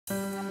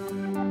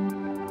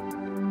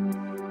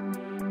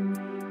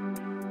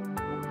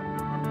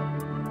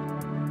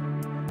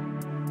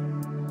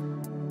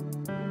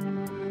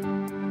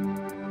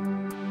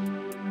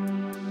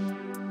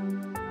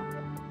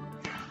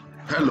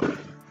Hello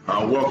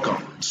and welcome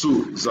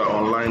to the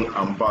Online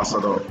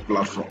Ambassador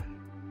platform.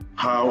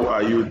 How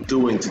are you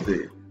doing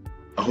today?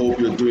 I hope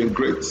you're doing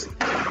great.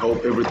 I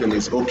hope everything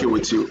is okay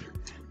with you.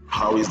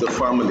 How is the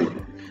family?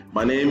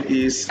 My name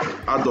is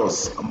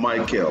Ados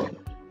Michael.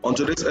 On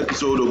today's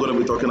episode, we're going to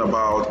be talking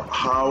about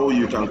how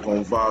you can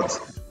convert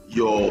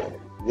your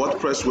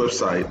WordPress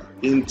website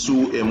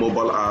into a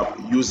mobile app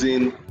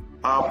using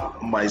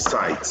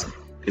AppMySite.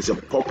 It's a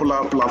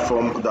popular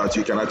platform that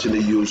you can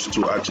actually use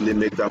to actually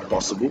make that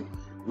possible,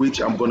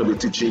 which I'm going to be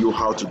teaching you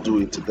how to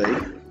do it today.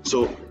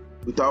 So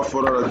without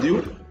further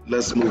ado,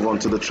 let's move on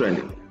to the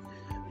training.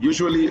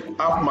 Usually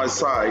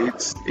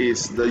AppMySite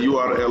is the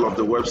URL of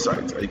the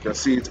website. You can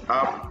see it,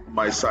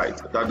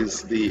 AppMySite. That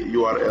is the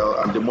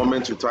URL. And the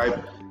moment you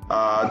type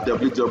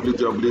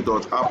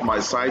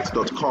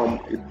www.appmysite.com,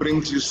 it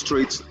brings you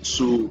straight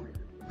to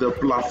the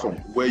platform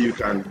where you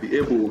can be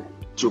able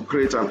to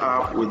create an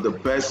app with the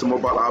best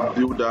mobile app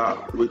builder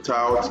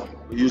without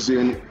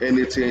using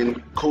anything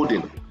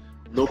coding.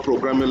 No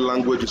programming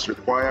language is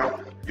required.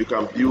 You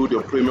can build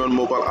your premium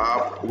mobile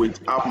app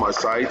with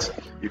AppMySite.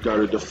 You can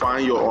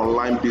redefine your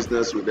online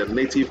business with a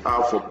native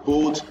app for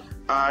both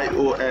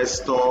iOS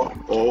Store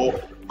or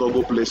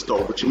Google Play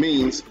Store, which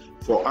means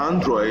for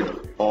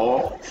Android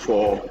or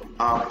for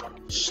App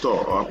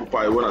Store. Or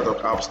when I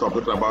talk App Store, I'm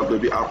talking about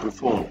maybe Apple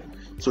phone.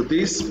 So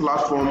this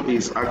platform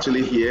is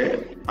actually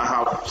here. I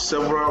have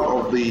several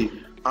of the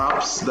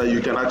apps that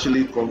you can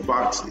actually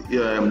convert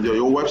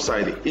your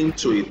website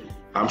into it.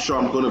 I'm sure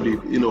I'm going to be,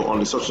 on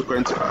the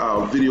subsequent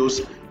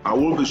videos, I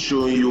will be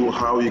showing you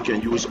how you can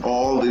use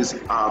all these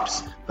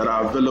apps that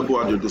are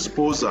available at your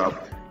disposal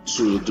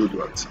to do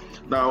that.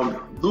 Now,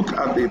 look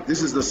at it.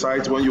 This is the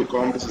site when you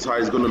come. This is how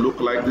it's going to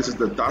look like. This is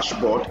the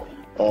dashboard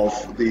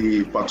of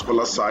the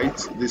particular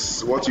site. This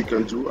is what you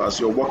can do. As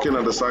you're walking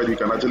on the site, you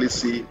can actually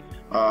see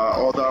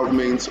other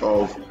means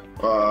of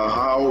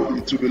how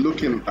it will be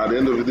looking at the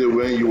end of the day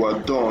when you are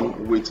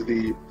done with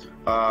the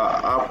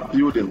app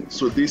building.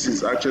 So this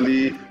is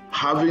actually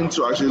having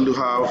to actually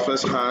have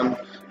first-hand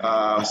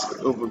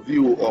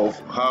overview of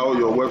how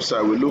your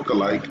website will look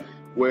like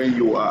when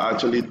you are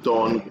actually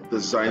done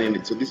designing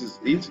it. So this is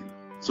it.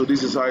 So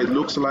this is how it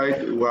looks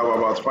like. We have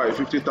about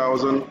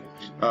 50,000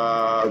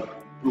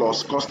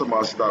 plus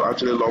customers that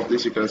actually love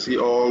this. You can see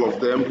all of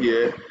them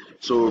here.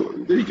 So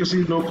there you can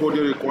see no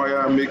coding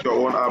required. Make your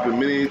own app in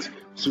minutes.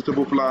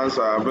 Suitable plans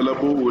are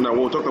available. When I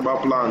will talk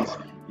about plans,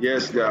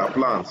 yes, there are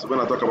plans. When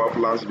I talk about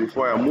plans,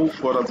 before I move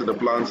further to the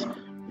plans,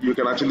 you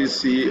can actually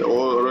see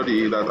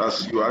already that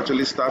as you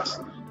actually start,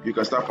 you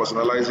can start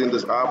personalizing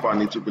this app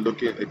and it will be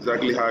looking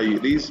exactly how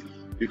it is.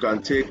 You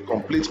can take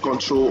complete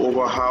control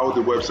over how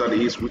the website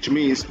is, which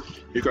means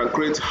you can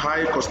create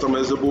high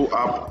customizable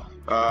app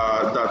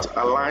that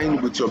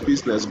align with your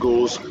business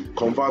goals,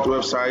 convert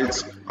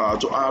websites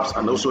to apps,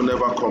 and also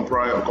never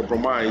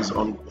compromise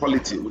on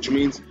quality, which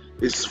means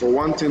it's for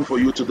one thing for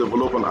you to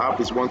develop an app,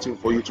 it's one thing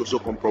for you to also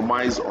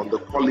compromise on the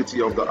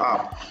quality of the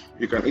app.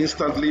 You can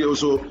instantly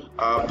also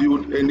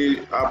build any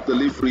app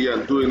delivery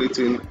and do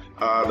anything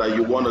that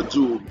you want to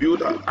do.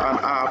 Build an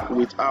app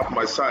with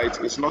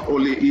AppMySite. It's not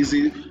only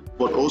easy,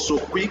 but also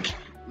quick.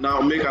 Now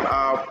make an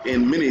app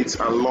in minutes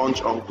and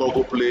launch on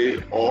Google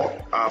Play or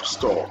App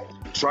Store.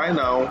 Try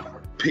now,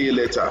 pay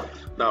later.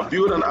 Now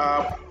build an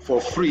app for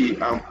free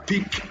and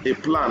pick a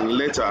plan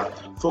later.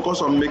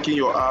 Focus on making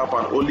your app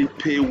and only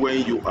pay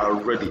when you are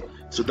ready.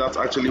 So that's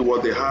actually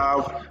what they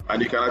have, and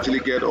you can actually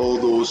get all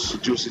those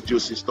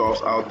juicy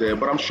stuffs out there.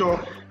 But I'm sure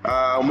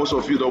most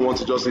of you don't want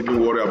to just even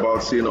worry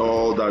about seeing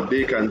all that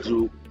they can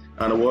do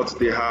and what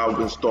they have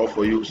in store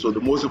for you. So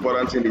the most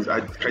important thing is,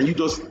 can you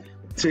just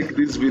take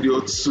this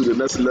video to the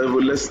next level?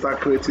 Let's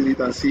start creating it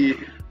and see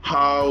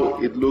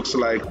how it looks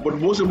like. But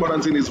most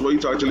important thing is for you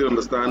to actually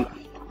understand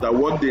that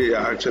what they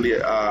are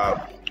actually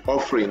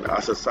offering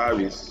as a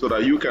service, so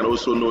that you can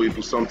also know if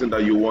it's something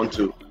that you want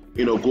to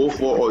go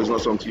for, or it's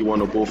not something you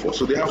want to go for.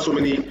 So they have so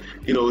many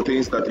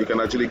things that you can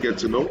actually get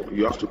to know.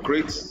 You have to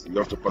create, you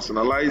have to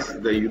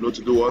personalize, then you know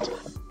to do what?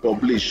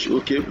 Publish.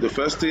 Okay, the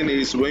first thing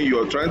is when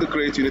you are trying to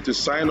create, you need to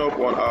sign up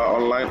on our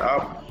online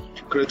app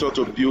creator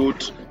to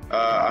build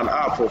an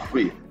app for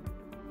free.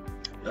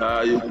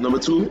 Number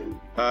two,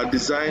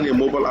 design a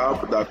mobile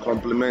app that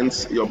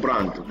complements your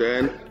brand.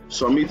 Then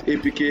submit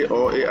APK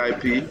or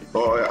AIP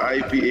or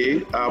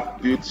IPA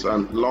app builds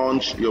and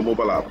launch your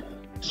mobile app.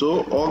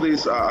 So all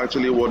these are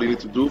actually what you need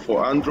to do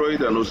for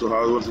Android, and also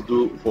how you want to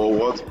do for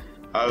what?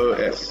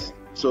 iOS.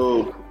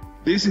 So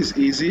this is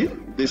easy.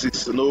 This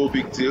is no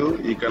big deal.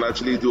 You can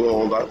actually do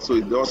all that. So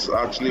it does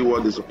actually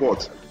what they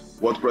support,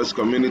 WordPress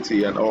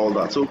community and all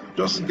that. So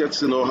just get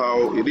to know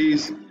how it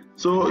is.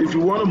 So if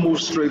you want to move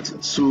straight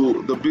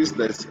to the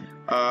business,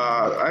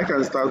 I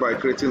can start by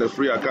creating a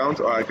free account,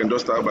 or I can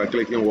just start by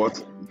clicking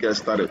what? Get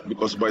started.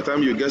 Because by the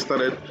time you get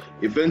started,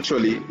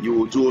 eventually you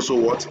will do also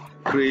what?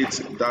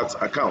 Create that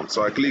account.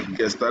 So I click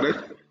get started.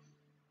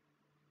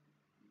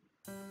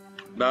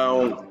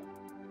 Now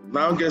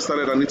get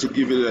started, I need to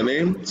give it a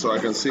name. So I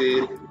can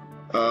say,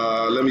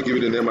 let me give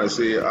it a name. I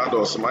say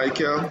Ados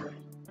Michael.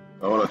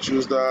 I want to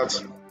choose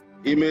that.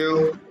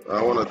 email.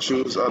 I want to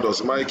choose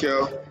Ados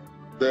Michael.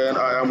 Then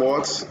I am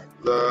what?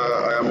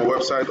 I am a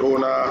website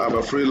owner. I'm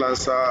a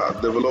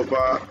freelancer,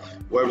 developer,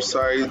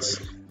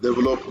 website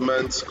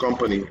development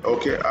company.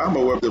 Okay, I'm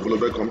a web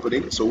developer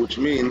company, so which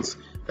means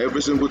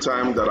every single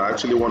time that I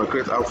actually want to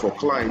create app for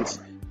clients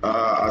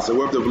as a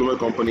web development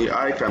company,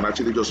 I can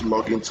actually just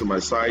log into my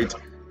site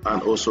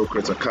and also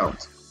create an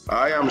account.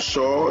 I am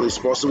sure it's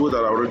possible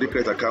that I already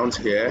create an account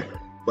here,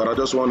 but I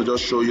just want to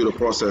just show you the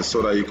process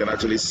so that you can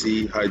actually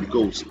see how it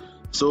goes.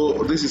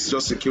 So this is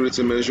just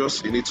security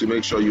measures. You need to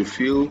make sure you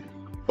fill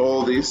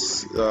all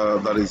this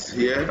that is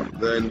here.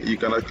 Then you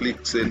can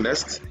click say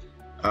next.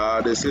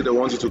 They say they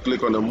want you to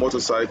click on the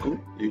motorcycle.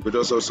 You could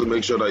just also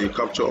make sure that you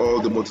capture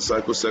all the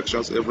motorcycle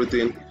sections,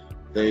 everything.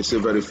 Then you say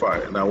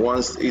verify. Now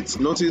once it's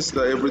noticed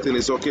that everything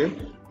is okay,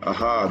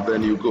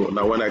 then you go.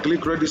 Now when I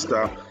click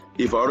register,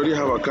 if I already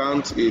have an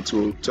account, it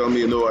will tell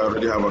me no, I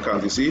already have an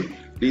account. You see,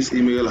 this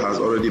email has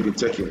already been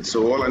taken.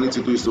 So all I need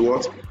to do is to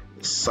what?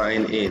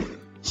 Sign in.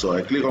 So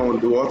I click on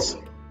the what?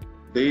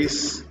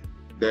 This.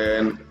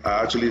 Then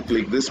I actually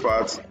click this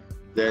part.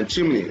 Then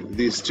chimney.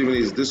 This chimney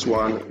is this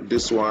one,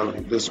 this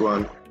one, this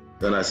one.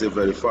 Then I say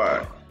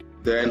verify.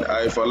 Then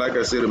if I like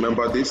I say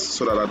remember this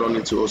so that I don't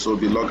need to also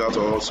be logged out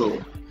or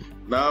also.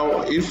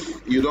 Now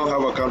if you don't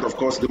have an account, of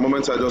course, the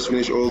moment I just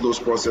finish all those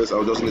processes,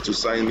 I'll just need to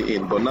sign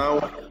in. But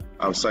now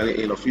I'm signing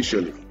in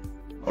officially.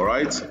 All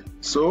right.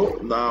 So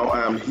now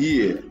I am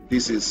here.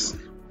 This is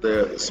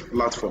the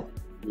platform.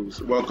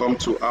 Welcome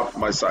to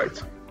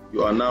AppMySite.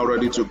 You are now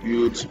ready to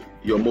build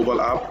your mobile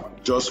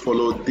app. Just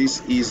follow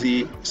these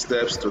easy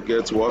steps to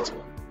get what?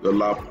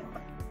 Your app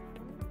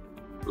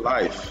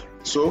live.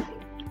 So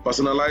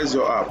personalize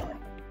your app,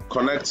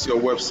 connect your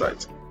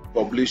website,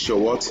 publish your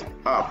what?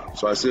 App.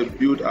 So I say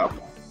build app.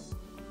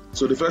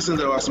 So the first thing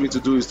they'll ask me to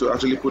do is to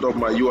actually put up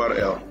my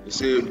URL. You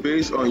say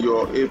based on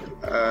your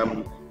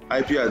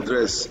IP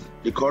address,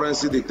 the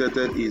currency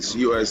dictated is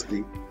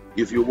USD.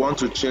 If you want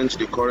to change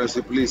the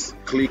currency, please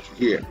click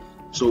here.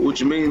 So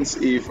which means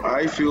if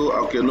I feel,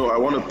 okay, no, I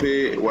want to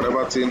pay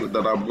whatever thing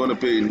that I'm going to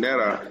pay in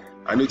Naira,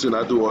 I need to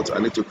now do what? I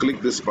need to click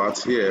this part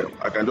here.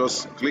 I can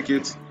just click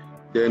it.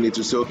 Then it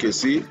will say, okay,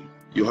 see,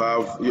 you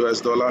have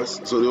US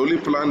dollars. So the only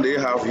plan they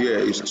have here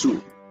is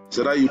two.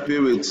 So that you pay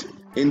with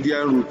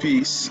Indian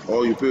rupees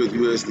or you pay with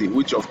USD,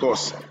 which of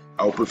course,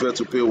 I would prefer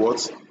to pay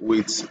what?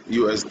 With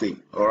USD.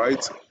 All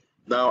right.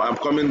 Now I'm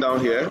coming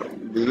down here.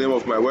 The name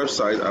of my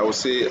website, I will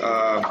say,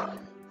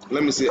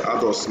 let me say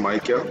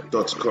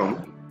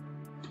adosmichael.com.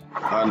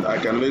 And I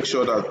can make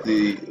sure that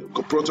the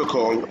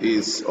protocol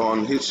is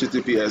on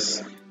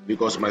HTTPS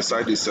because my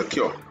site is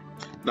secure.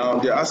 Now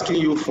they're asking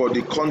you for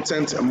the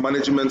content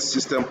management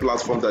system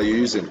platform that you're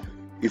using.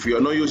 If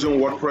you're not using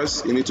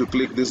WordPress, you need to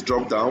click this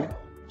drop down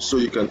so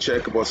you can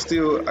check. But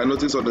still, I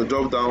notice on the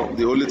drop down,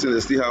 the only thing they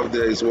still have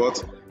there is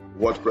what?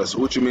 WordPress,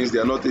 which means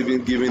they're not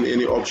even giving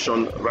any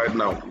option right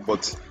now.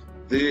 But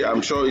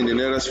I'm sure in the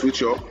nearest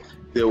future,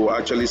 they will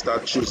actually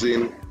start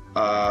choosing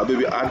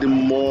maybe adding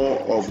more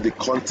of the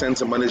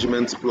content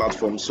management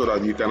platform so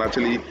that you can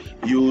actually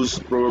use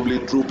probably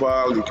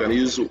Drupal, you can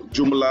use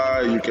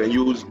Joomla, you can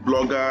use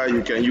Blogger,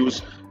 you can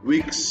use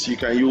Wix, you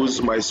can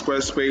use My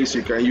Squarespace,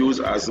 you can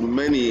use as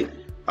many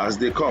as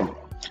they come.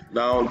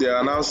 Now they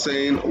are now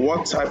saying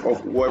what type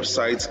of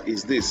website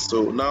is this.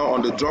 So now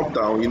on the drop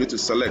down you need to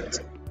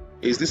select,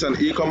 is this an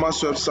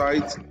e-commerce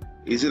website?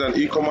 Is it an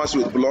e-commerce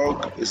with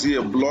blog? Is it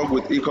a blog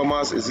with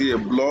e-commerce? Is it a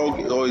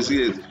blog or is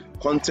it a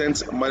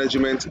content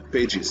management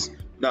pages?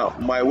 Now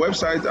my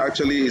website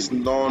actually is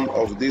none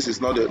of this.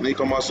 It's not an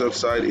e-commerce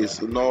website.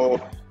 It's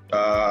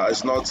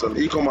not an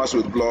e-commerce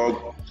with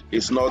blog.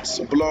 It's not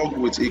blog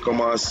with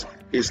e-commerce.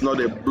 It's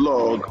not a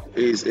blog.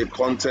 It's a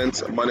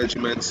content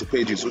management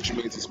pages, which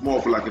means it's more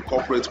of like a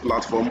corporate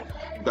platform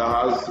that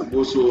has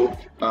also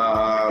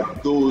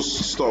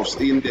those stuffs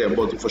in there.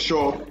 But for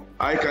sure,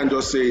 I can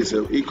just say it's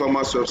an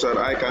e-commerce website.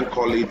 I can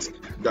call it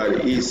that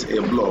it is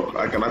a blog.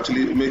 I can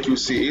actually make you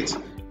see it.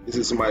 This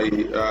is my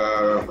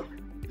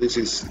this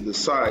is the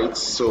site,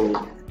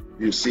 so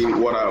you see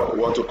what I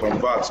want to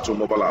convert to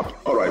mobile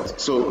app. All right,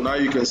 so now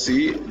you can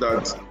see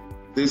that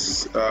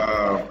this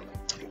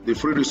the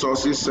free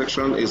resources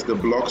section is the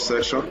blog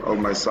section of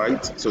my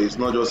site. So it's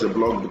not just a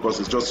blog because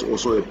it's just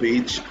also a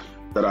page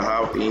that I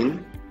have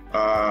in.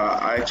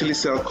 I actually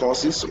sell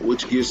courses,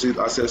 which gives it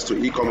access to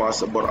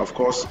e-commerce, but of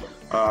course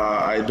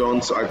I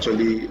don't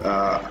actually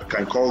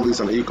can call this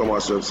an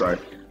e-commerce website.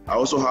 I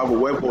also have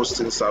web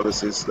hosting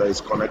services that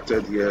is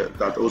connected here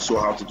that also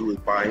have to do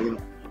with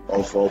buying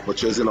or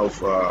purchasing of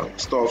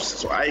stuff,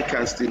 so I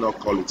can still not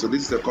call it. So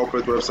this is a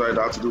corporate website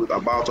that has to do with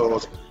about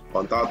us,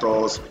 contact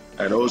us,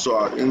 and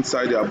also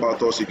inside the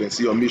about us you can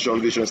see your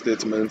mission, vision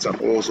statements, and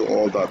also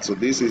all that. So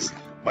this is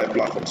my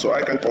platform. So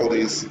I can call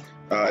this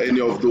any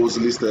of those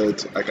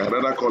listed. I can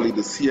rather call it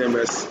the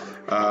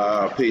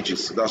CMS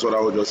pages. That's what I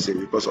would just say,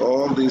 because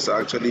all these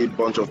are actually a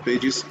bunch of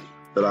pages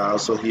that are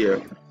also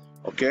here.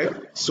 Okay,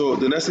 so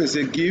the next thing is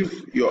say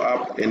give your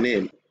app a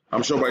name.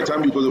 I'm sure by the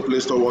time you go to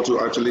Play Store, want to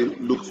actually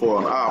look for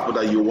an app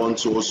that you want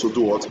to also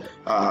do what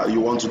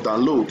you want to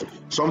download.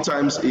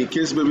 Sometimes, in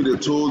case maybe they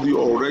told you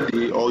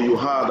already or you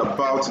heard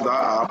about that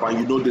app and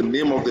you know the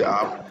name of the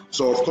app,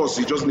 so of course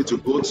you just need to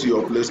go to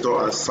your Play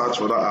Store and search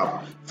for that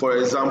app. For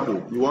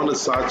example, you want to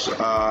search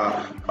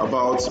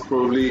about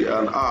probably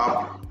an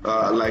app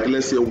like,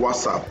 let's say,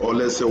 WhatsApp, or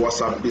let's say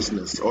WhatsApp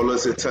Business, or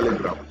let's say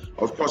Telegram.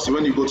 Of course,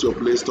 when you go to your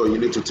Play Store, you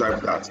need to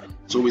type that.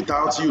 So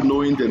without you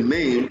knowing the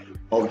name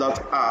of that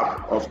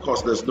app, of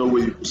course, there's no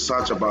way you could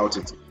search about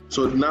it.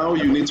 So now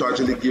you need to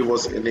actually give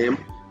us a name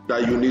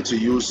that you need to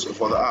use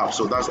for the app.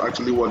 So that's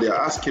actually what they're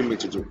asking me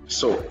to do.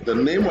 So the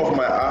name of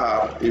my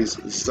app is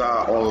the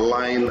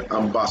Online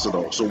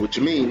Ambassador. So which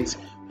means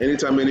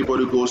anytime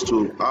anybody goes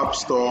to App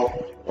Store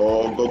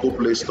or Google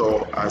Play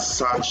Store and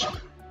search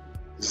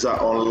the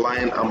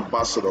Online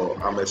Ambassador,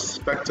 I'm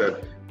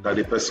expected that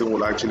the person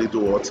will actually do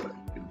what?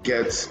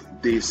 Get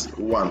this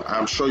one.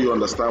 I'm sure you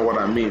understand what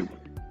I mean.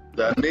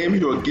 The name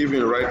you're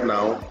giving right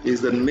now is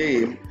the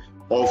name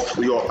of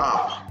your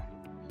app,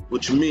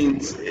 which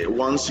means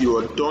once you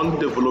are done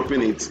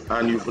developing it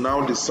and you've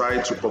now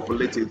decided to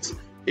populate it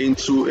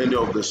into any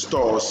of the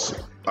stores,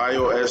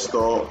 iOS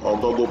store or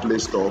Google Play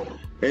Store,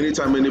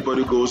 anytime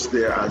anybody goes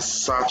there and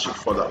search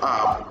for the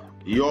app,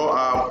 your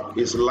app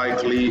is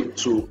likely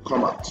to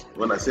come out.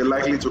 When I say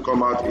likely to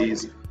come out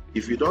is,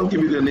 if you don't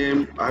give it a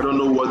name, I don't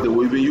know what they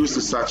will even use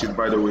to search it,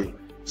 by the way.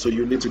 So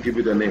you need to give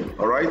it a name,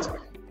 all right?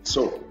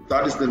 So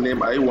that is the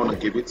name I want to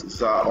give it.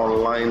 It's our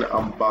Online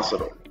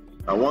Ambassador.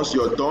 And once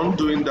you're done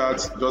doing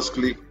that, just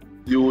click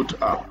Build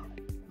App.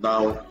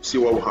 Now, see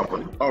what will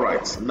happen. All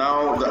right,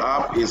 now the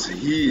app is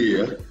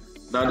here.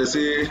 Now they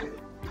say,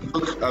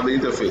 look at the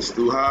interface.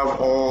 You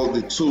have all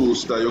the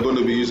tools that you're going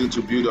to be using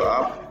to build your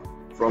app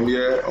from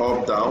here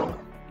up, down.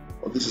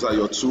 These are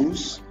your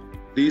tools.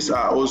 These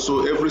are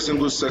also every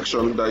single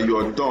section that you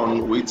are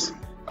done with.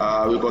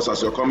 Because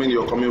as you're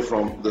coming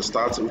from the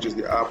start, which is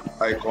the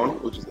app icon,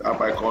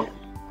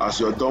 As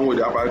you're done with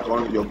the app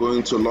icon, you're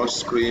going to launch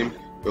screen,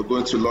 you're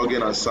going to log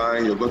in and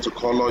sign, you're going to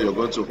color, you're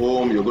going to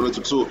home, you're going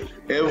to, so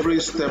every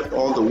step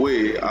all the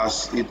way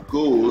as it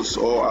goes,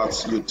 or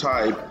as you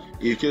type,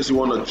 in case you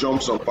want to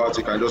jump some parts,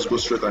 you can just go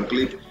straight and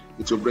click.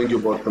 It will bring you,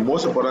 but the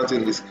most important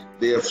thing is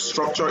they have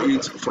structured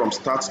it from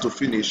start to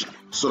finish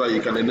so that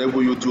you can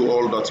enable you to do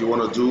all that you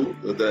want to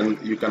do, then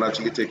you can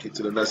actually take it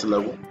to the next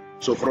level.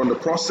 So from the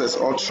process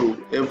all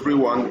through,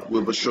 everyone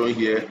will be showing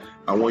here,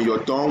 and when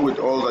you're done with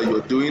all that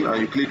you're doing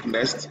and you click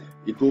next,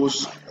 it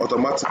goes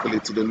automatically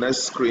to the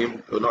next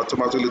screen, and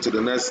automatically to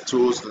the next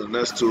tools, to the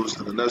next tools,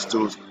 to the next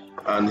tools,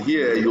 and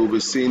here you'll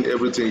be seeing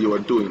everything you are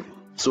doing.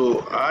 So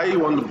I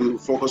want to be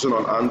focusing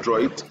on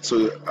Android,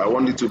 so I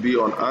want it to be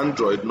on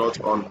Android,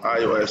 not on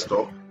iOS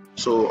store.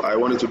 So I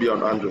want it to be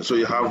on Android, so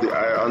you have the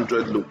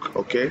Android look,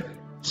 okay?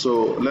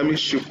 So let me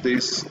shift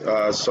this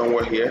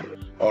somewhere here.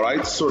 All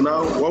right, so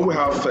now what we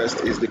have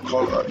first is the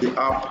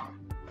app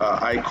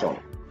icon,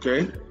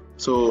 okay?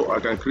 So I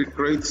can click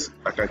create,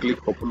 I can click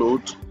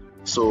upload.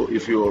 So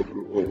if you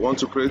want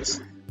to create,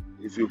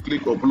 if you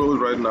click upload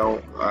right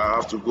now, I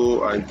have to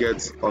go and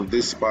get on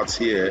this part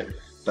here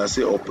that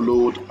say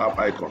upload app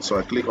icon. So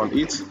I click on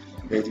it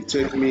and it will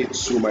take me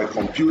to my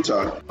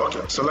computer.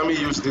 Okay, so let me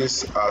use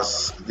this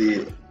as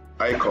the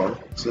icon.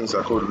 Since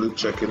I could really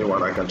check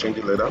anyone, I can change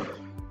it later.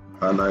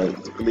 And I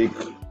click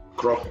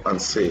crop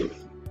and save.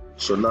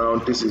 So now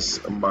this is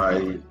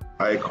my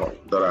icon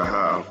that I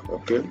have,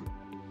 okay?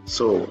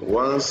 So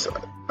once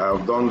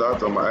I've done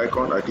that on my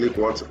icon, I click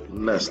what?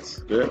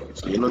 Next, okay?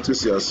 So you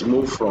notice it has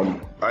moved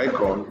from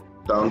icon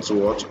down to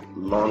what?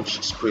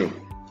 Launch screen.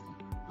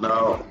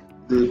 Now,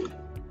 the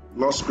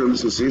launch screen,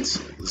 this is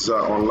it. It's an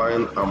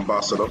Online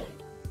Ambassador.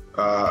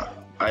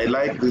 I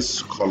like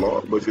this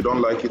color, but if you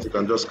don't like it, you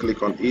can just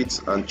click on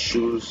it and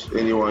choose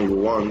anyone you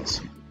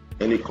want.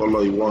 Any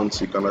color you want,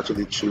 you can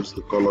actually choose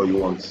the color you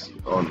want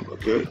on,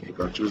 okay? You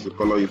can choose the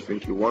color you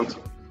think you want.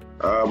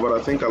 But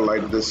I think I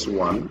like this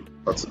one,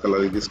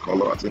 particularly this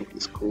color. I think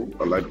it's cool.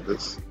 I like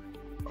this.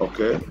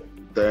 Okay.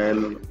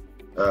 Then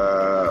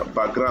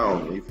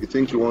background. If you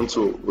think you want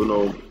to,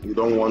 you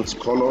don't want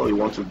color, you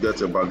want to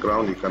get a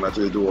background, you can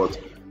actually do what?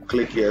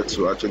 Click here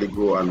to actually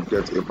go and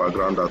get a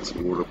background that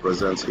will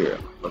represent here.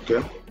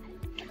 Okay.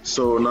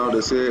 So now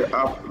they say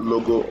app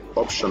logo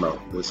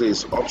optional. They say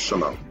it's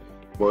optional.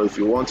 But if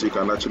you want, you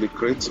can actually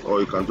create, or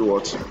you can do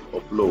what?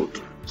 Upload.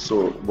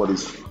 So, but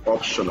it's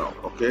optional,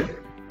 okay?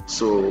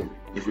 So,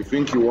 if you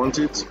think you want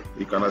it,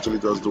 you can actually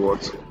just do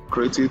what?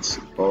 Create it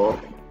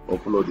or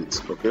upload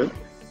it, okay?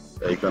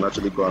 You can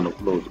actually go and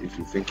upload if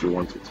you think you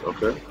want it,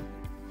 okay?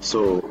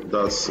 So,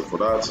 that's for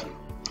that.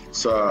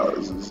 So,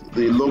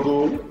 the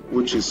logo,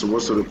 which is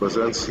supposed to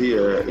represent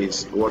here,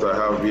 is what I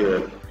have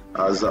here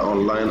as the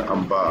Online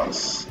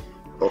Ambassador,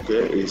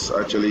 okay? It's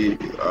actually,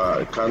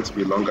 it can't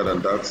be longer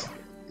than that.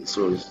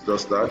 So it's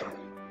just that,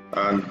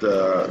 and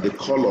the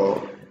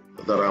color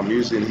that I'm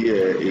using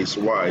here is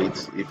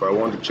white. If I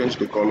want to change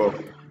the color,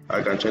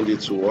 I can change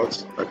it to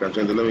what? I can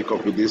change it. Let me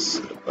copy this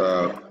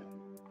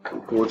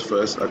code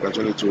first. I can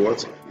change it to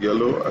what?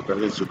 Yellow. I can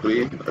change it to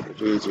green. I can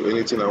change it to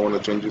anything I want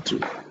to change it to.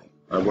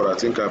 But I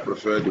think I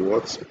prefer the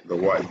what? The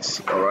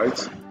white.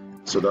 Alright.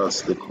 So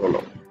that's the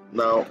color.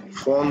 Now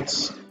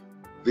fonts.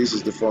 This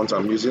is the font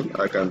I'm using.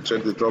 I can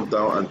check the drop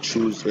down and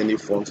choose any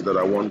font that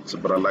I want,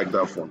 but I like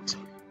that font.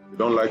 If you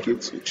don't like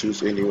it, you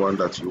choose any one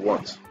that you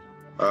want.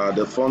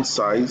 The font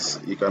size,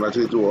 you can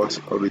actually do what?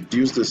 Or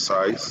reduce the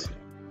size,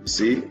 you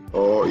see,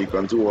 or you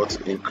can do what?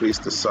 Increase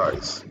the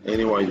size.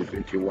 Any one you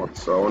think you want.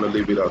 So I want to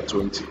leave it at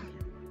 20.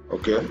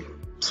 Okay,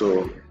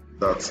 so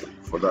that's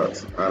for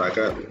that. And I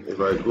can, if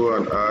I go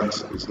and add,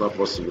 it's not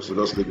possible. So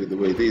just leave it the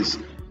way it is.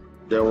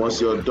 Then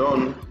once you're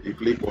done, you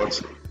click what?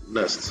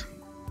 Next.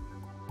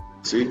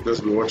 See, let's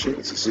be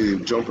watching. See,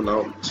 jumping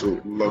out to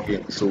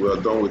login. So we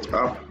are done with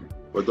app.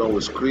 We're done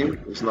with screen.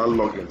 It's now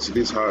login. See,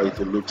 this is how it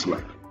looks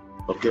like.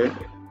 Okay,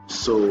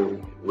 so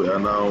we are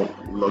now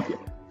logging.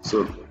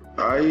 So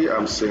I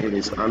am saying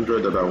it's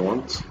Android that I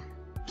want.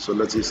 So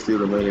let it still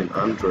remain in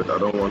Android. I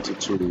don't want it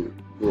to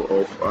go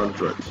off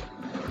Android.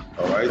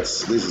 All right,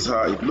 this is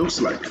how it looks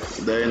like.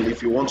 Then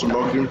if you want to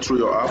log in through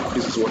your app,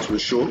 this is what we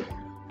show.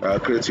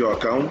 Create your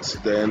account.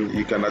 Then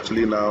you can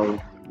actually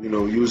now,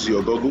 use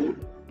your Google,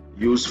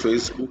 use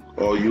Facebook,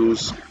 or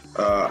use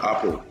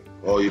Apple,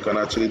 or you can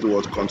actually do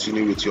what?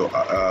 Continue with your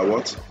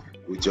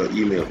with your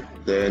email.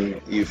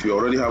 Then if you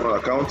already have an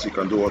account, you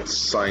can do what?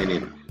 Sign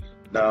in.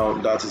 Now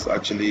that is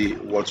actually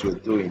what we're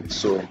doing.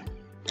 So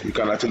you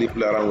can actually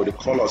play around with the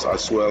colors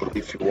as well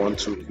if you want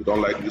to. If you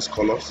don't like these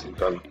colors, you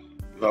can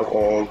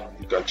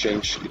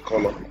change the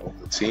color of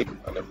the theme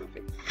and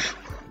everything.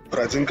 But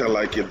I think I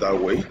like it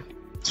that way.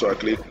 So I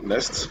click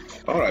next.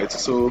 Alright,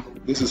 so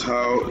this is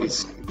how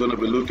it's gonna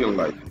be looking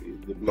like,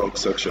 the blog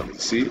section.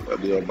 See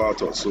at the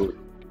about us. So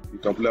you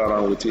can play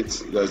around with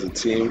it. There's the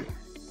theme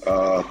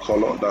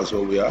color, that's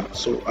where we are.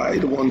 So I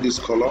don't want this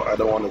color, I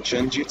don't want to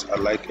change it. I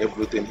like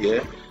everything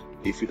here.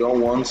 If you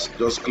don't want,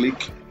 just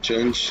click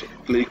change,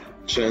 click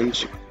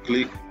change,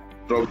 click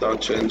drop down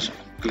change,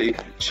 click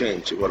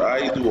change. But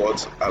I do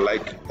what? I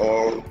like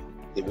all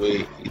the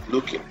way it's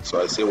looking.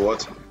 So I say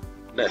what?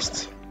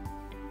 Next.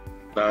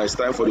 Now it's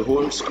time for the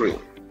home screen.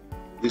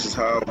 This is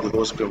how the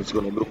home screen is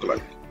going to look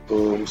like.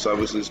 Home,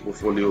 services,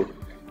 portfolio.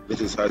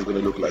 This is how it's going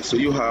to look like. So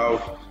you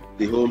have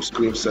the home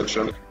screen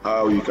section,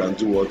 how you can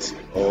do what?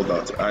 All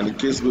that. And in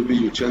case maybe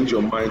you change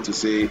your mind to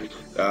say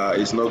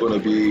it's not going to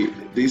be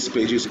these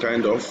pages,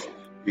 kind of,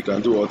 you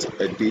can do what?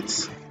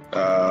 Edit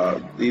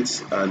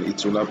it, and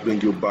it will not bring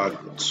you back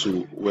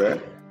to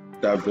where?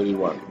 That very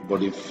one.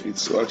 But if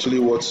it's actually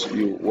what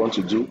you want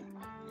to do,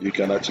 you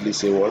can actually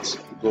say what?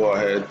 Go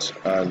ahead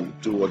and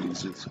do what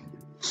is it.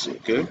 So,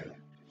 okay?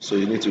 So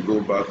you need to go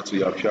back to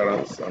your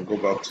appearance and go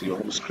back to your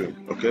home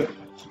screen. Okay?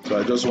 So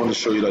I just want to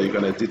show you that you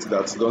can edit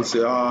that. Don't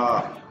say,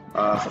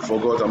 I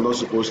forgot, I'm not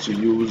supposed to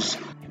use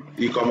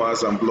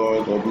e-commerce and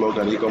blog, or blog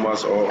and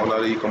e-commerce, or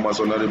ordinary e-commerce,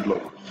 ordinary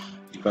blog.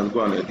 You can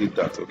go and edit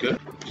that. Okay?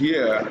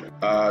 Here,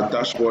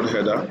 dashboard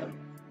header.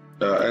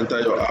 Enter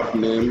your app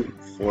name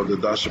for the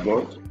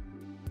dashboard.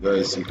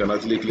 Guys, you can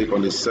actually click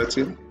on the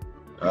setting.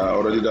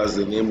 Already that's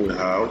the name we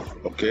have.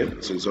 Okay,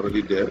 so it's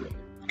already there.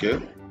 Okay,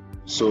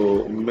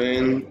 so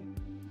main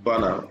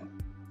banner,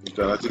 you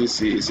can actually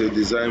see it says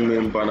design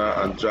main banner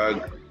and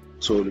drag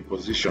to the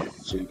position.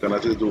 So you can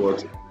actually do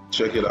what?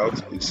 Check it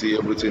out. You see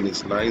everything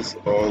is nice,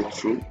 all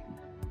through,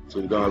 so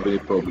you don't have any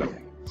problem.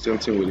 Same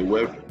thing with the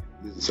web.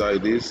 This is how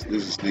it is.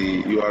 This is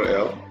the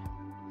URL.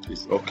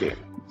 It's okay.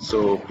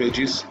 So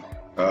pages,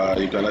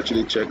 you can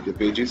actually check the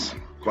pages.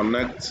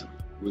 Connect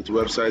with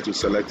website to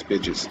select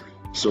pages.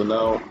 So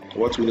now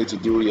what we need to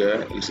do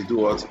here is to do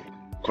what?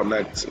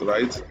 Connect,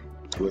 right,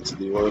 with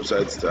the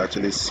website to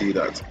actually see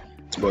that.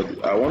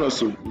 But I want us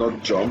to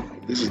not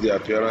jump. This is the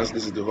appearance,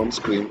 this is the home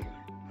screen.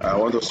 I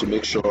want us to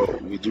make sure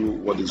we do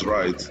what is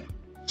right.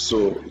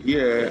 So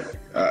here,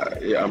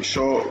 I'm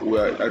sure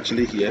we're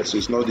actually here, so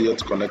it's not yet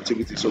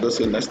connectivity. So let's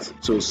say next.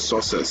 So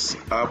success,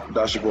 app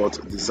dashboard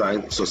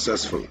design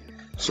successful.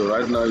 So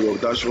right now your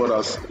dashboard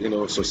has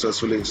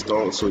successfully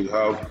installed. So you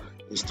have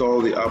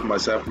install the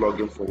AppMySite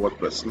plugin for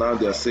WordPress. Now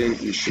they are saying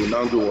you should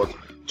now do what?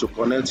 To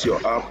connect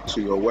your app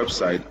to your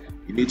website,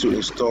 you need to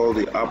install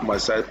the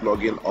AppMySite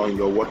plugin on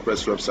your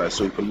WordPress website.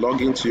 So you can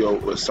log into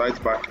your site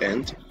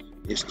backend,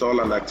 install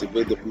and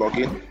activate the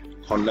plugin,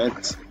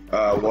 connect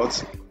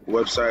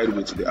website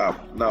with the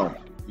app. Now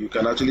you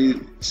can actually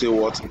say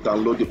what?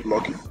 Download the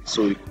plugin.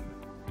 So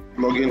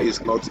plugin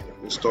is not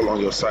installed on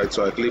your site.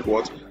 So I click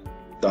what?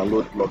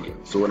 Download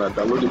plugin. So when I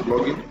download the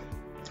plugin,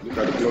 look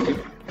at the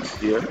plugin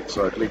here.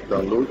 So I click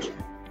download.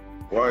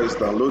 While it's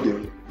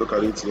downloading, look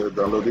at it here,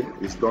 downloading.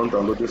 It's done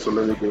downloading. So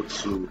let me go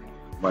to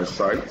my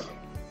site.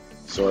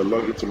 So I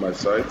log into my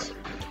site.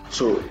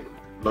 So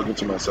log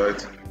into my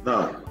site.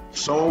 Now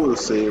someone will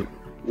say,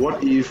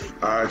 what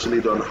if I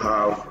actually don't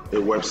have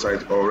a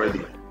website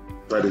already?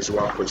 That is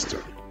one question.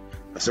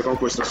 A second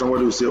question,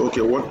 somebody will say,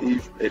 okay, what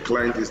if a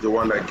client is the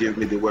one that gave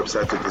me the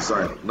website to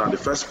design? Now the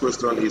first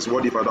question is,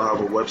 what if I don't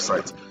have a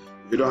website?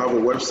 If you don't have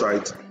a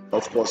website,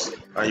 of course,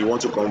 and you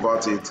want to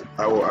convert it,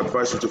 I will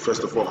advise you to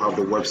first of all have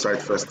the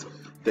website first.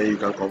 then you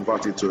can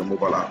convert it to a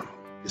mobile app.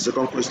 The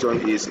second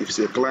question is, if it's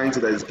a client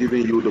that is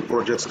giving you the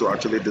project to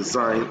actually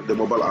design the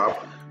mobile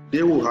app,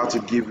 they will have to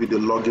give you the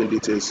login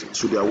details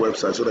to their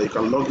website so that you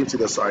can log into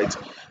the site,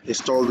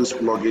 install this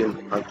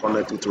plugin, and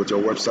connect it with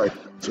your website.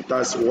 So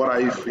that's what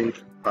I think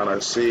and I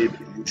said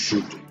you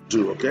should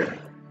do, okay?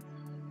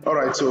 All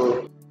right,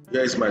 so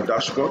here is my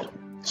dashboard.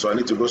 So I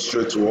need to go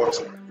straight to what?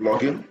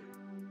 Plugin,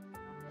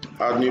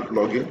 add new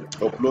plugin,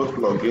 upload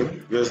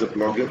plugin. Here's the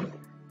plugin.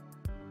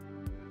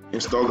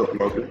 Install the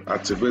plugin,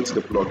 activate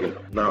the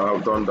plugin. Now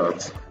I've done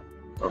that,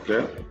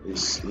 okay?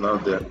 It's now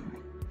there.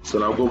 So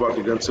now go back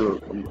again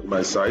to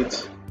my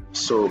site.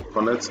 So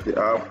connect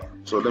the app.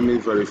 So let me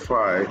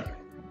verify.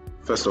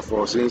 First of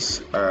all,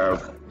 since I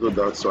have done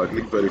that, so I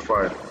click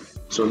verify.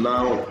 So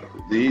now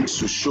it needs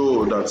to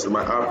show that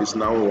my app is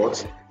now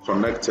what?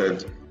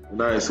 Connected.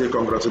 Now I say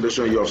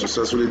congratulations, you have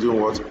successfully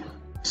done what?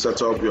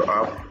 Set up your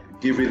app.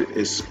 Give it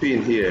a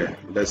spin here.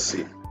 Let's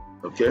see.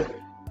 Okay.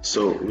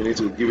 So we need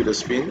to give it a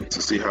spin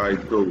to see how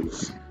it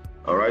goes.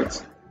 All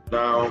right.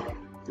 Now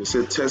you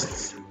say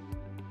test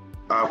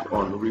app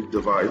on read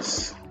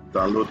device,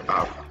 download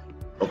app.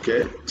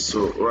 Okay,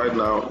 so right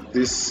now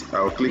this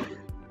I'll click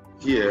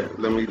here.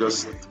 Let me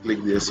just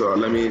click there. So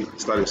let me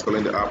start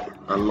installing the app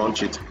and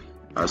launch it,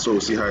 and so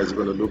we'll see how it's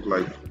going to look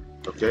like.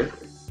 Okay,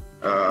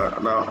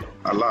 now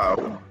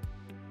allow.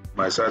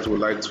 My site would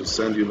like to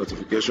send you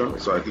notification,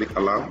 so I click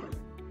allow.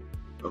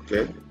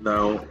 Okay,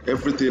 now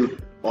everything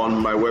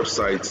on my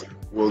website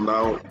will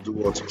now do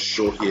what?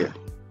 Show here.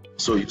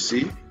 So you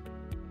see,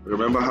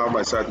 remember how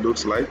my site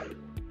looks like?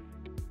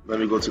 Let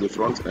me go to the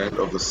front end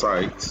of the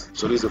site.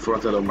 So this is the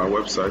front end of my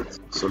website.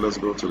 So let's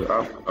go to the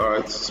app. All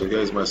right, so here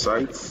is my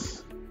site,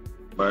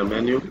 my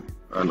menu,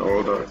 and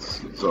all that.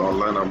 The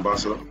online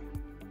ambassador.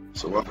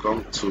 So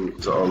welcome to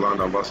the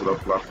online ambassador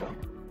platform.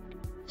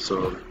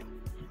 So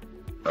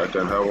I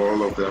can have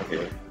all of them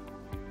here.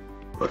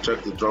 But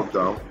check the drop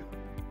down.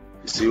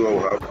 You see what we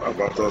have: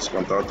 about us,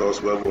 contact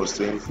us, web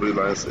hosting,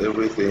 freelance,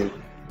 everything.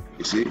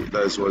 You see,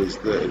 that is what is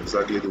there,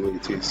 exactly the way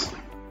it is.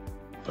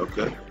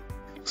 Okay,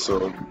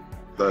 so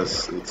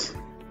that's it.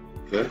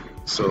 Okay,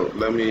 so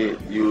let me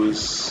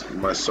use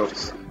my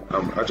soft.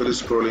 I'm actually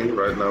scrolling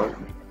right now,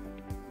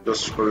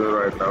 just scrolling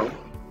right now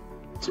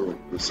to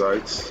the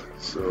site.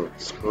 So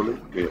scrolling.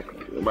 Okay,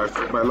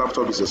 my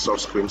laptop is a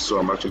soft screen, so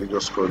I'm actually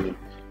just scrolling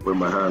with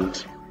my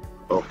hand.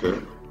 Okay,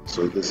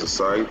 so this is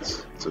site.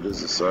 So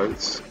this is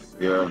site.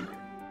 Yeah,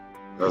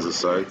 that's the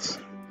site.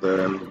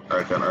 Then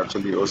I can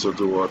actually also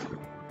do what?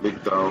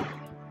 Click down,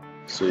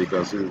 so you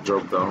can see the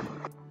drop down.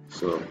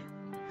 So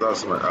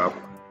that's my app.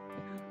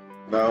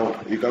 Now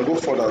you can go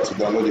further to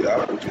download the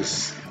app, which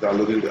is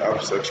downloading the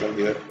app section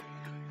here.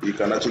 You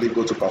can actually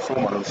go to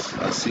performance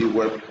and see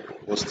web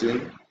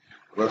hosting,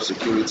 web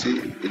security.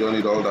 You don't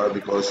need all that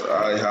because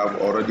I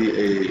have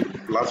already a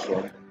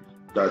platform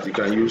that you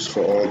can use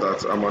for all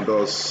that.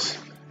 Amadeus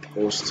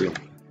hosting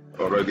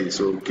already.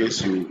 So in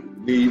case you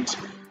need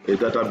a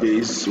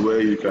database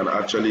where you can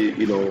actually,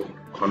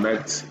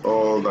 connect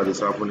all that is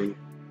happening,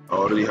 I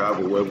already have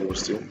a web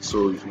hosting.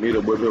 So if you need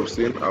a web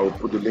hosting, I will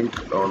put the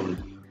link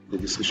on the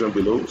description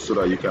below so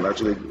that you can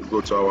actually go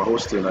to our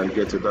hosting and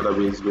get a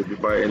database, maybe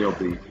buy any of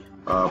the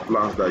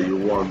plans that you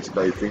want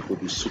that you think will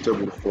be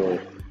suitable for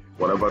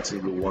whatever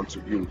thing you want to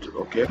build.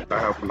 Okay, I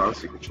have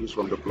plans. You can choose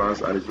from the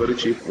plans, and it's very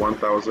cheap: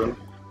 1,000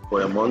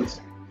 for a month,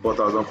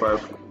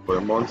 4,500 for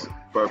a month,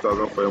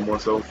 5,000 for a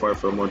month, 7,500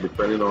 for a month,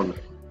 depending on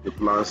the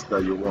plans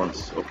that you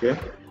want. Okay,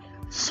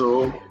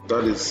 so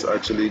that is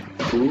actually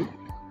cool.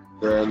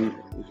 Then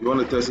if you want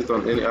to test it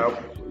on any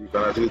app, you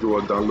can actually do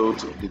a download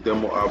the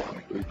demo app.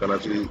 You can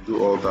actually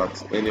do all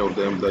that, any of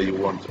them that you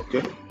want.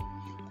 Okay,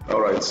 all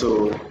right.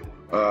 So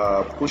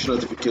push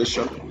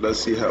notification,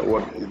 let's see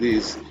what it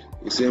is.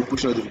 It's saying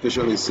push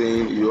notification is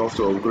saying you have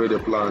to upgrade a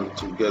plan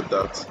to get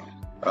that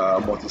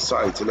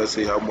multi-site. So let's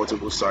say you have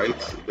multiple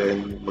sites,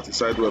 then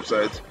multi-site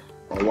website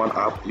on one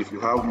app. If you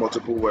have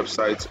multiple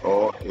websites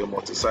or a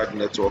multi-site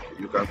network,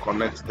 you can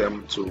connect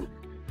them to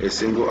a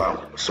single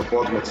app.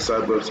 Support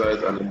multi-site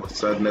website and a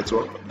multi-site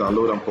network.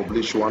 Download and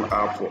publish one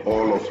app for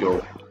all of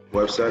your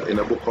website.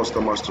 Enable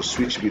customers to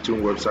switch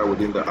between websites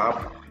within the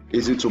app.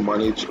 Easy to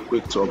manage,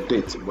 quick to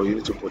update, but you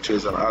need to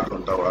purchase an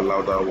add-on that will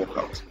allow that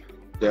workout.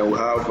 Then we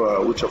have,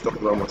 which I've talked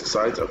about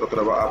multi-site. I'm talking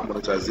about app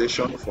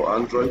monetization for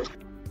Android.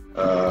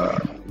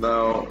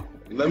 Now,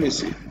 let me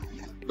see.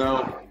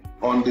 Now,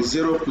 on the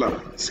zero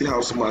plan, see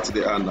how smart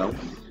they are now.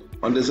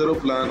 On the zero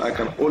plan, I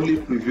can only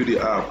preview the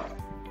app,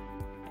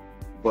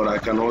 but I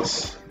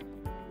cannot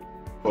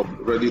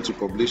ready to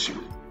publish it.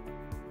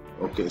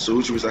 Okay, so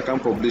which means I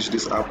can't publish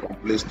this app on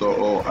Play Store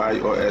or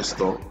iOS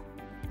Store.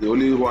 The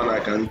only one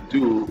I can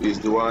do is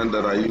the one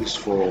that I use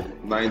for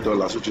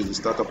 $9, which is the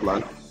starter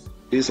plan.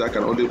 This I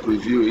can only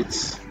preview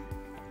it,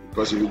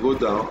 because if you go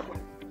down,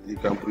 you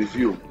can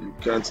preview, you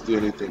can't do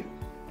anything.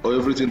 Or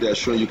everything they are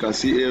showing, you can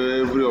see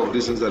every of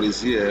these things that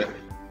is here,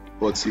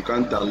 but you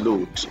can't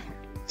download.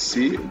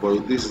 See,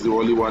 but this is the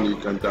only one you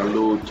can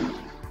download,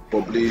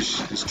 publish,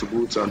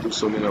 distribute, and do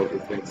so many of the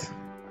things.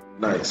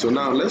 Nice. So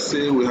now let's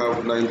say we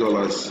have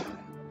 $9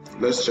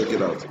 Let's check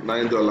it out.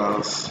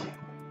 $9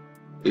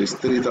 is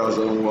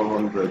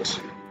 3,100.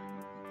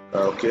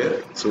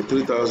 Okay, so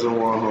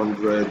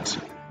 3,100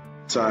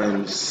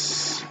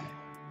 times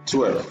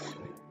 12.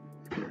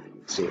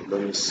 So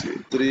let me see.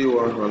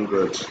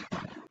 3,100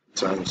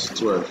 times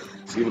 12.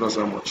 It's giving us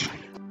how much?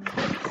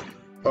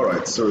 All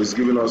right, so it's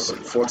giving us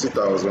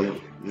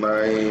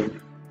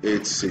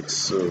 40,986.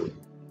 So,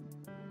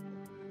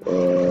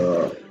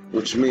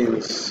 which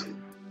means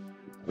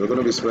we're going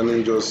to be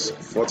spending just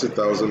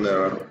 40,000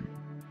 naira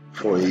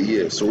for a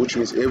year. So, which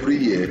means every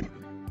year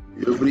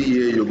you're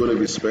going to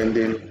be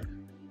spending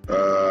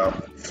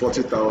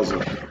 40,000.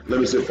 Let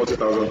me say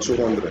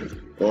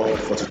 40,200 or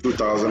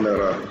 42,000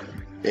 naira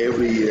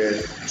every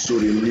year to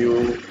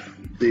renew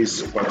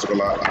this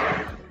particular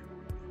app.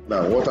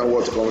 Now, what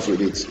comes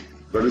with it?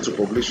 Ready to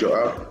publish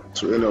your app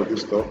to any of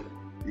this stuff.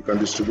 You can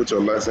distribute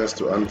your license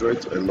to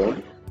Android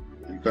alone.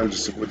 You can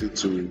distribute it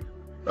to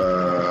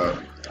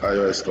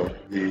iOS store.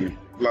 The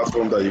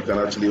platform that you can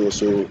actually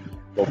also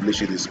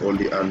publish it is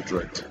only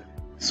Android.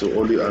 So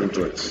only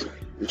Android,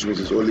 which means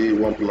it's only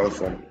one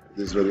platform.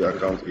 This very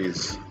account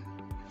is.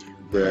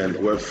 Then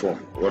web form,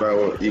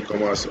 whether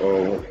e-commerce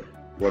or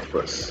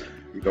WordPress.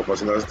 You can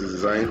personalize the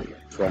design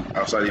from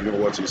outside even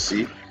what you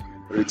see.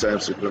 Real-time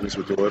synchronous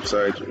with your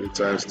website,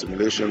 real-time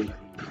stimulation.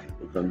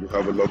 You can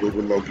have a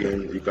loggable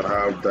login. You can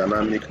have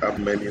dynamic app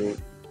menu,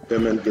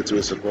 payment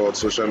gateway support,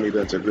 social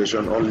media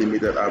integration,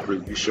 unlimited app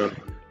revision,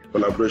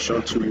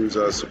 collaboration to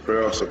users,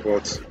 priority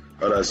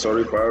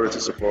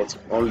support,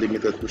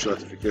 unlimited push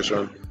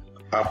notification,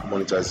 app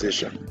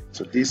monetization.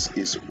 So this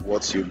is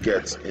what you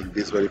get in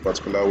this very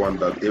particular one,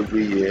 that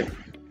every year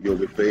you'll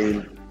be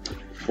paying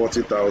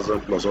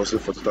 40,000 plus also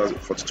 40,000,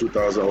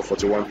 42,000 or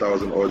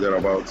 41,000 or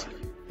thereabouts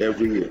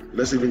every year.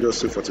 Let's even just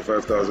say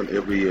 45,000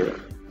 every year.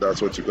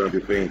 That's what you're going to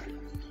be paying.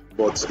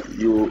 But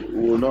you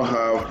will not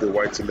have the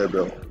white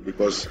label,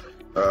 because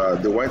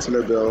the white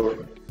label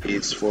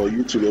is for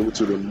you to be able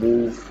to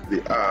remove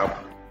the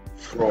app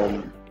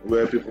from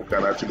where people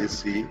can actually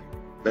see.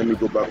 Let me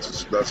go back to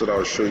that so that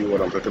I'll show you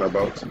what I'm talking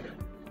about.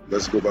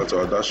 Let's go back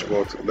to our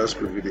dashboard. Let's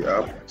preview the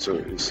app. So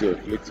you see a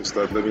click to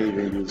start. Let me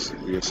even use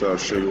this so I'll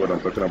show you what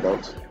I'm talking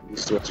about.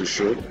 This is what to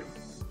show.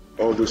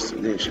 All those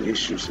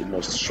issues you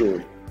must show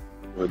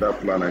with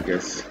that plan, I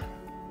guess.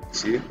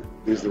 See,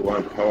 this is the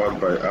one powered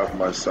by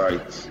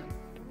AppMySite.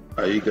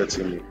 Are you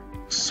getting me?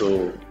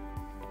 So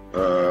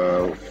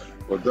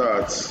for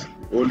that,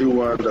 only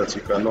one that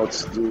you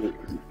cannot do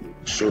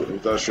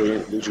without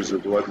showing, which is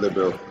with white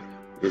label,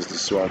 is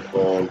this one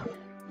called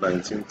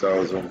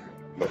 19,000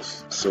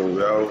 plus. So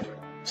we have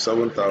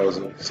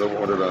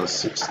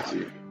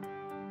 7,760.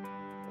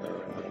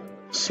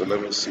 So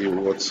let me see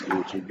what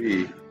it will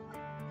be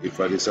if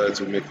I decide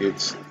to make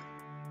it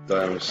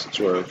times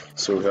 12.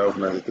 So we have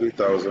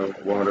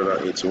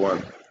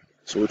 93,181.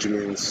 So which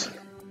means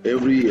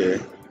every year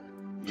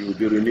you will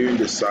be renewing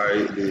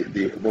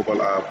the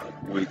mobile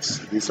app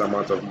with this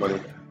amount of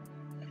money.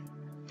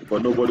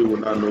 But nobody will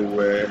not know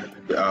where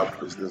the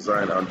app is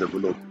designed and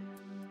developed.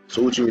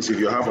 So which means if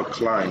you have a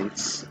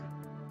client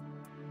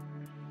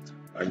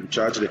and you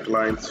charge the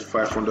client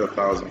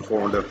 500,000,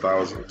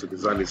 400,000 to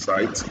design the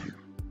site,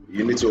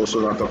 you need to also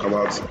now talk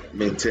about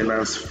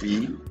maintenance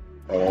fee,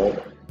 or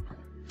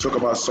talk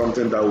about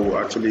something that will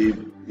actually,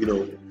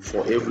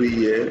 for every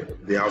year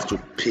they have to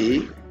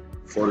pay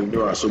for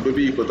renewal. So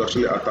maybe you could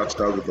actually attach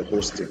that with the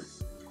hosting.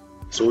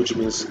 So which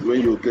means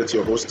when you get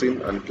your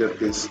hosting and get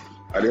this,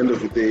 at the end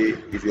of the day,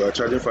 if you are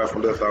charging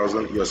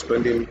 500,000, you're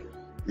spending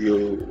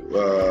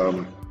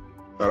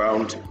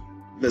around,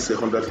 let's say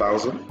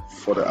 100,000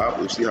 for the app.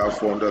 You still have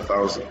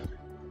 400,000.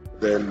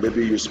 Then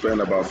maybe you spend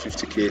about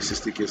 50k,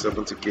 60k,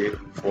 70k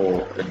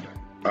for an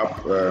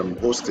app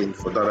hosting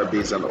for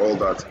database and all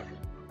that.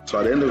 So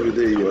at the end of the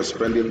day, you are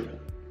spending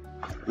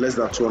less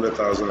than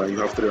 200,000 and you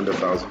have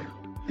 300,000.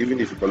 Even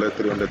if you collect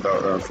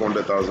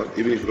 400,000,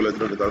 even if you collect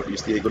 300,000, you're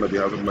still going to be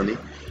having money,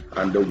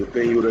 and they'll be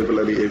paying you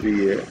regularly every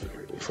year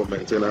for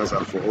maintenance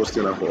and for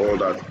hosting and for all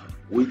that,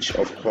 which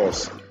of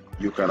course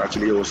you can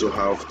actually also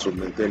have to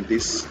maintain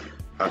this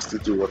and still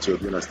do what you're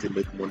doing and still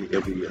make money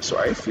every year. So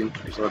I think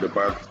it's not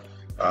bad.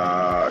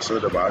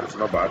 It's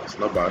not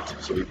bad.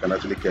 So you can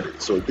actually get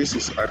it. So this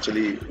is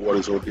actually what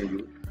is holding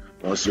you.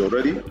 Once you're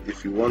ready,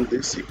 if you want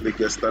this, you click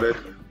get started,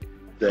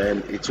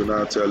 then it will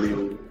now tell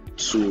you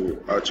to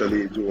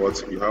actually do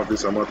what you have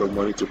this amount of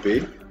money to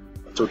pay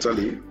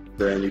totally.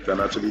 Then you can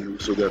actually do.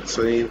 So they're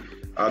saying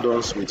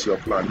add-ons with your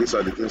plan. These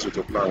are the things with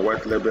your plan: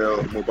 white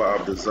label, mobile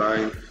app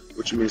design,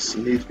 which means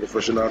need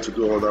professional to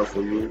do all that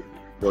for you.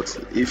 But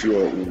if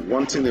you're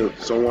wanting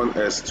someone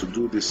else to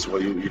do this for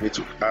you, you need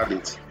to add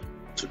it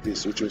to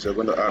this, which means you're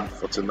going to add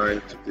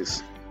 49 to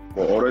this.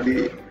 But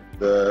already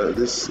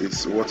this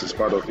is what is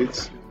part of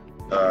it.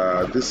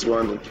 This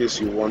one, in case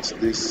you want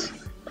this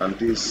and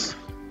this,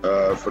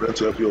 for them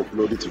to help you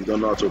upload it. If you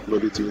don't know how to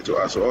upload it, you need to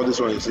add. So all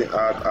this one you see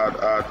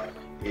add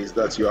is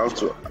that you have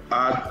to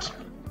add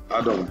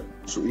on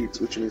to it,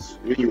 which means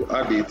when you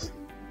add it,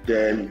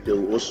 then they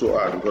will also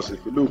add. Because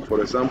if you look, for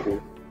example,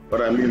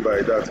 what I mean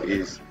by that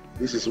is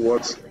this is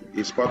what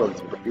it's part of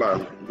the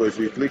plan. But if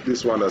you click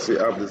this one that say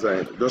app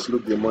design, just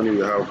look the money we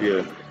have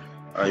here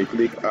and you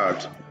click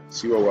add,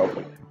 see what will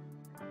happen.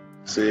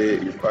 Say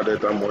you've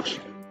added that much.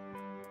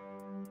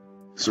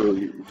 So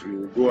if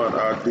you go and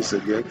add this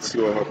again,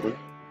 see what happens.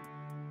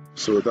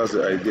 So that's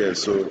the idea.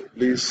 So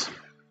please,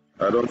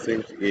 I don't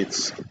think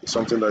it's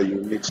something that you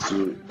need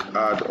to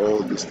add all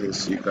these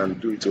things. You can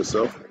do it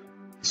yourself.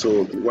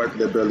 So the white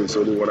label is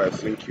only what I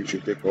think you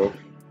should take off,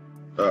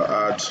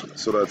 add,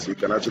 so that you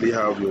can actually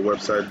have your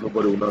website.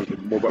 Nobody will know,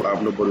 mobile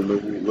app, nobody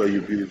will know where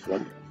you build it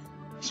from.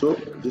 So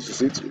this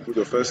is it. You put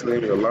your first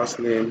name, your last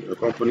name, your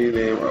company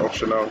name,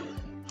 optional,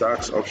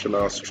 tax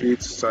optional,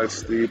 street, site,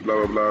 state,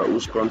 blah blah blah,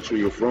 which country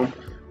you're from.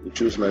 You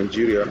choose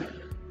Nigeria,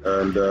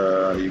 and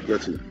you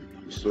get it.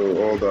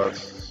 So all that.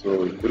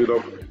 So you put it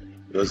up,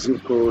 your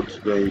zip code,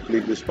 then you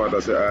click this part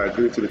that says I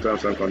agree to the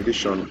terms and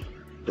conditions.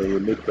 Then you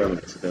make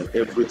payments. Then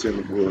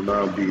everything will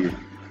now be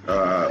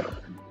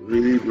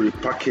really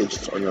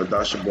repackaged on your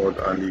dashboard,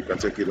 and you can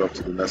take it up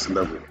to the next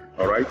level.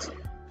 All right.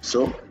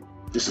 So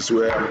this is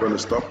where I'm going to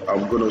stop.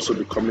 I'm going to also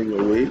be coming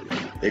your way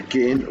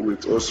again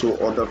with also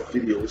other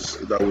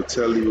videos that will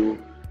tell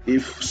you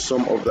if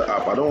some of the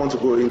app. I don't want to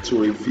go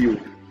into a review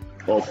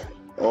of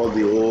all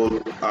the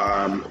old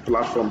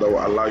platform that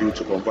will allow you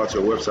to convert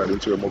your website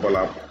into a mobile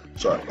app.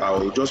 So I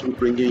will just be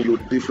bringing you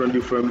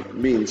different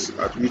means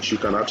at which you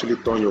can actually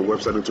turn your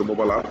website into a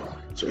mobile app.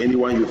 So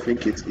anyone you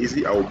think it's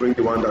easy, I will bring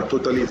the one that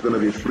totally is going to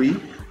be free.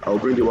 I will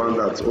bring the one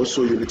that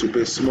also you need to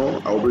pay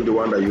small. I will bring the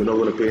one that you're not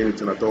going to pay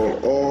anything at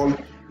all. All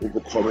will be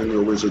coming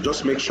your way. So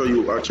just make sure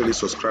you actually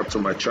subscribe to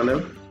my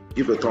channel,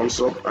 give a thumbs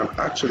up, and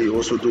actually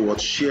also do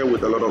what, share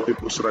with a lot of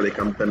people so that they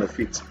can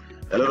benefit.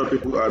 A lot of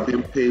people are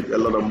being paid a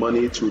lot of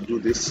money to do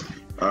this,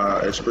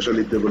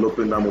 especially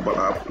developing that mobile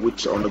app,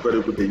 which on a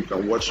very good day you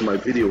can watch my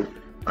video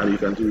and you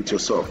can do it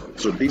yourself.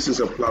 So this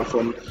is a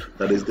platform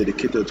that is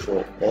dedicated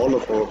for all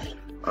of us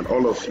and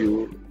all of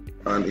you,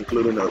 and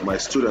including my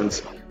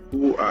students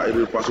who are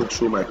able to pass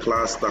through my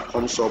class that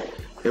comes up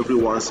every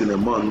once in a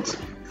month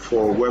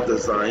for web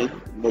design,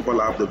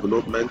 mobile app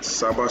development,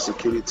 cyber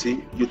security,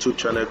 YouTube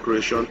channel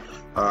creation,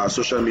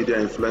 social media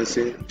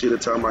influencing,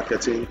 digital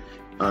marketing,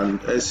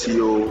 and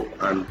SEO,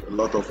 and a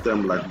lot of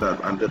them like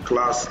that. And the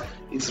class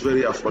is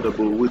very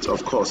affordable, with,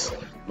 of course,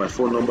 my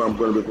phone number I'm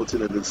going to be putting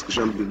in the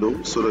description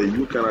below so that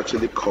you can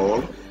actually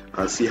call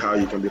and see how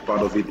you can be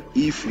part of it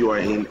if you are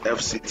in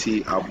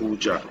FCT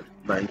Abuja,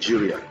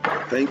 Nigeria.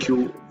 Thank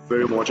you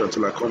very much.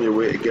 Until I come your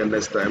way again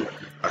next time,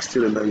 I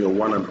still remain your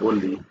one and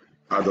only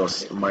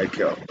Ados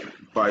Michael.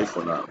 Bye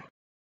for now.